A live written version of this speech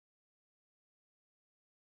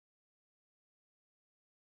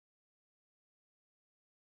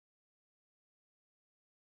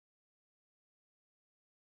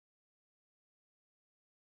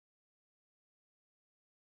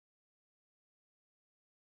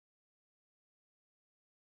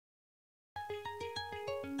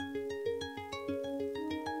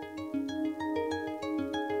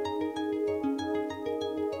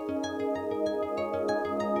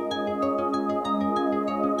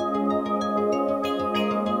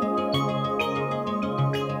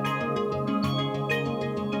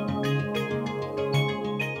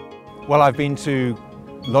Well, I've been to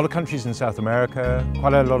a lot of countries in South America,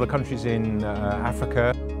 quite a lot of countries in Africa.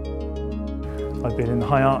 I've been in the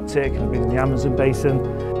high Arctic, I've been in the Amazon basin,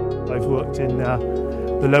 I've worked in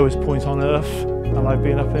the lowest point on Earth, and I've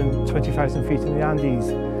been up in 20,000 feet in the Andes.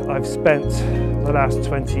 I've spent the last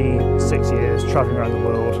 26 years travelling around the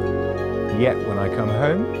world. Yet when I come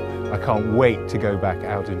home, I can't wait to go back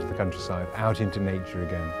out into the countryside, out into nature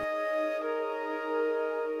again.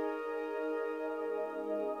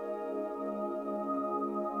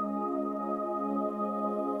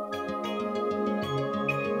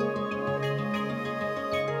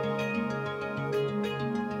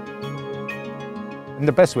 And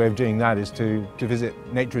the best way of doing that is to visit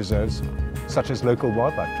nature reserves, such as local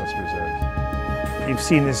wildlife trust reserves. You've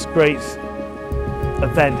seen this great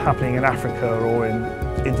event happening in Africa or in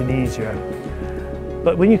Indonesia,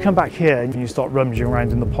 but when you come back here and you start rummaging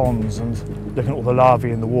around in the ponds and looking at all the larvae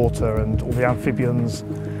in the water and all the amphibians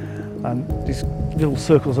and these little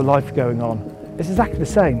circles of life going on, it's exactly the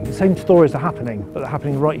same. The same stories are happening, but they're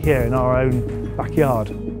happening right here in our own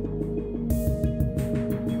backyard.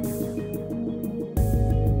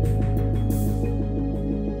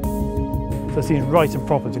 So it seems right and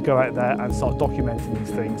proper to go out there and start documenting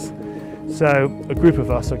these things. So a group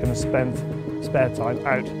of us are going to spend spare time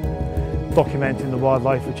out documenting the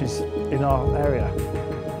wildlife which is in our area.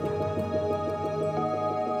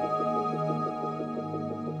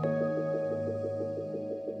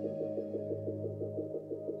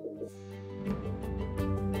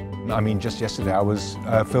 I mean, just yesterday I was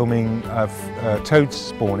filming toads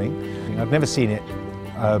spawning. I've never seen it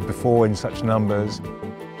before in such numbers.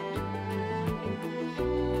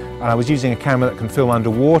 And I was using a camera that can film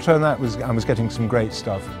underwater, and I was getting some great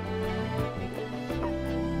stuff.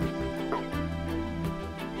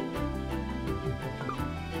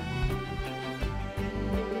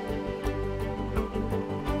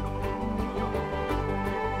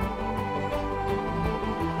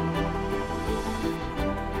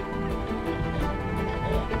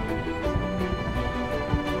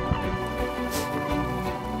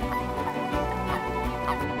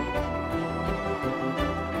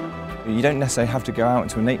 You don't necessarily have to go out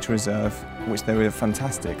to a nature reserve, which they were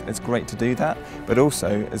fantastic. It's great to do that, but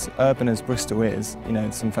also, as urban as Bristol is, you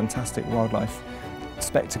know, some fantastic wildlife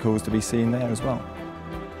spectacles to be seen there as well.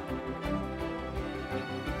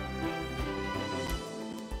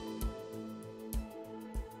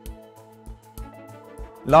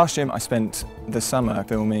 Last year I spent the summer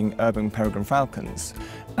filming urban peregrine falcons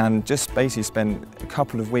and just basically spent a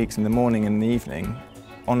couple of weeks in the morning and the evening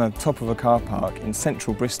on the top of a car park in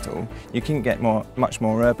central Bristol. You couldn't get much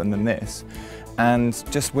more urban than this, and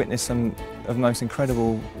just witness some of the most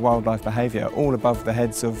incredible wildlife behaviour all above the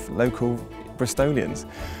heads of local Bristolians.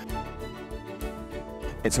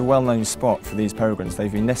 It's a well-known spot for these peregrines.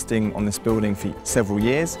 They've been nesting on this building for several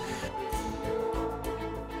years.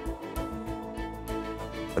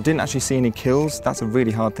 I didn't actually see any kills. That's a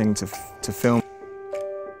really hard thing to film.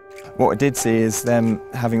 What I did see is them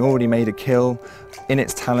having already made a kill, in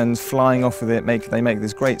its talons, flying off with it. They make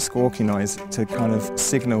this great squawky noise to kind of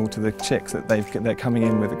signal to the chicks that they're coming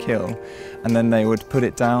in with a kill. And then they would put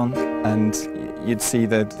it down, and you'd see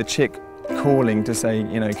the chick calling to say,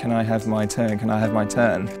 you know, can I have my turn, can I have my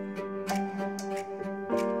turn?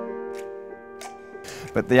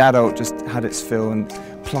 But the adult just had its fill and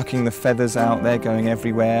plucking the feathers out, they're going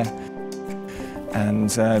everywhere. And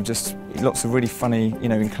just lots of really funny, you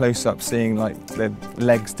know, in close-up, seeing like their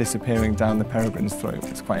legs disappearing down the peregrine's throat.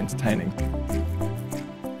 It's quite entertaining.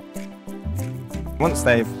 Once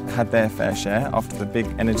they've had their fair share, after the big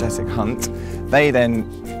energetic hunt, they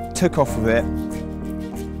then took off with it,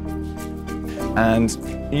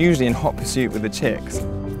 and usually in hot pursuit with the chicks.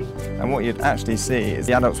 And what you'd actually see is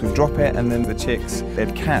the adults would drop it, and then the chicks,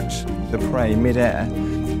 they'd catch the prey mid-air.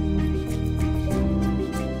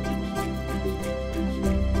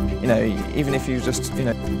 You know, even if you're just, you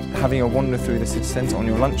know, having a wander through the city centre on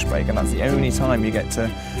your lunch break, and that's the only time you get to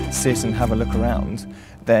sit and have a look around,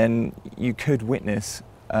 then you could witness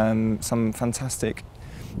some fantastic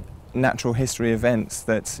natural history events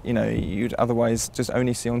that, you know, you'd otherwise just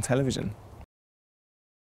only see on television.